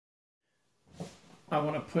I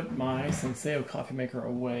want to put my Senseo coffee maker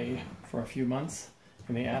away for a few months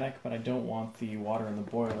in the attic, but I don't want the water in the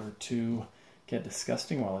boiler to get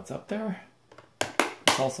disgusting while it's up there.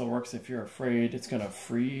 This also works if you're afraid it's going to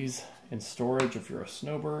freeze in storage if you're a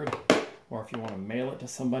snowbird, or if you want to mail it to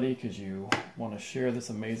somebody because you want to share this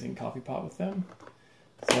amazing coffee pot with them.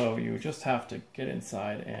 So you just have to get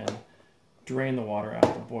inside and drain the water out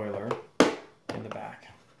of the boiler in the back.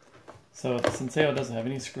 So the Senseo doesn't have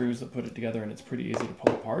any screws that put it together, and it's pretty easy to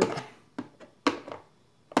pull apart. You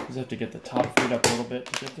just have to get the top freed up a little bit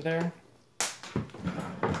to get to there.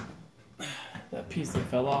 That piece that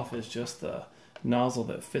fell off is just the nozzle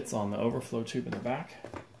that fits on the overflow tube in the back.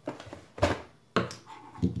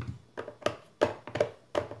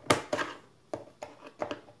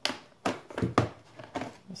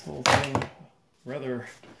 This whole thing rather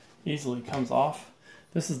easily comes off.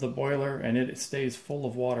 This is the boiler, and it stays full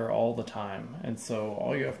of water all the time. And so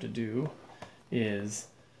all you have to do is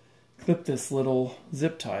clip this little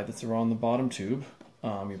zip tie that's around the bottom tube.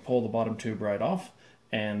 You pull the bottom tube right off,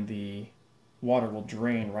 and the water will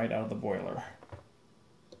drain right out of the boiler.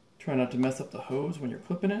 Try not to mess up the hose when you're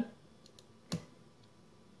clipping it.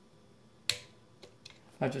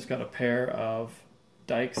 I've just got a pair of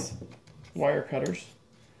Dykes wire cutters.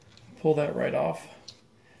 Pull that right off.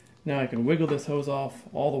 Now I can wiggle this hose off.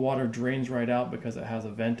 All the water drains right out because it has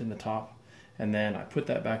a vent in the top. And then I put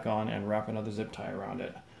that back on and wrap another zip tie around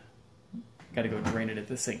it. Got to go drain it at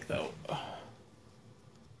the sink though.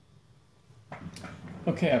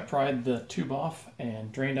 Okay, I pried the tube off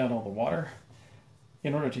and drained out all the water.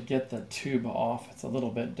 In order to get the tube off, it's a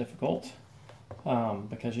little bit difficult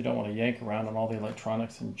because you don't want to yank around on all the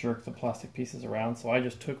electronics and jerk the plastic pieces around. So I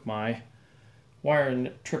just took my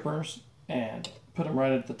wire trippers and put them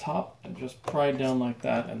right at the top and just pried down like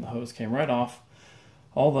that, and the hose came right off.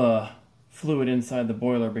 All the fluid inside the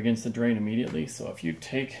boiler begins to drain immediately, so if you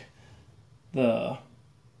take the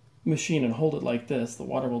machine and hold it like this, the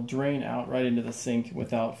water will drain out right into the sink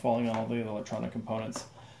without falling on all the electronic components.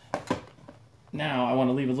 Now I want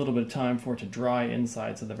to leave a little bit of time for it to dry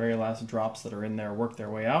inside so the very last drops that are in there work their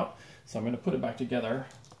way out. So I'm going to put it back together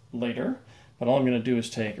later, but all I'm going to do is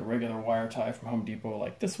take a regular wire tie from Home Depot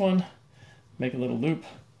like this one, make a little loop,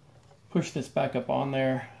 push this back up on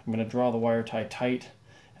there. I'm going to draw the wire tie tight,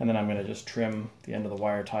 and then I'm going to just trim the end of the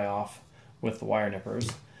wire tie off with the wire nippers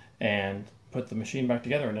and put the machine back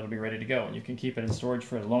together, and it'll be ready to go. And you can keep it in storage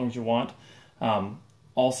for as long as you want.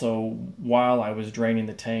 Also, while I was draining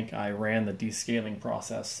the tank, I ran the descaling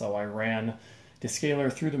process. So I ran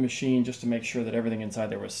descaler through the machine just to make sure that everything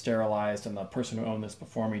inside there was sterilized, and the person who owned this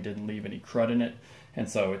before me didn't leave any crud in it. And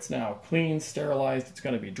so it's now clean, sterilized, it's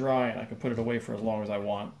going to be dry, and I can put it away for as long as I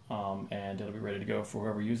want, and it'll be ready to go for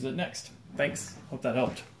whoever uses it next. Thanks. Hope that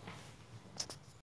helped.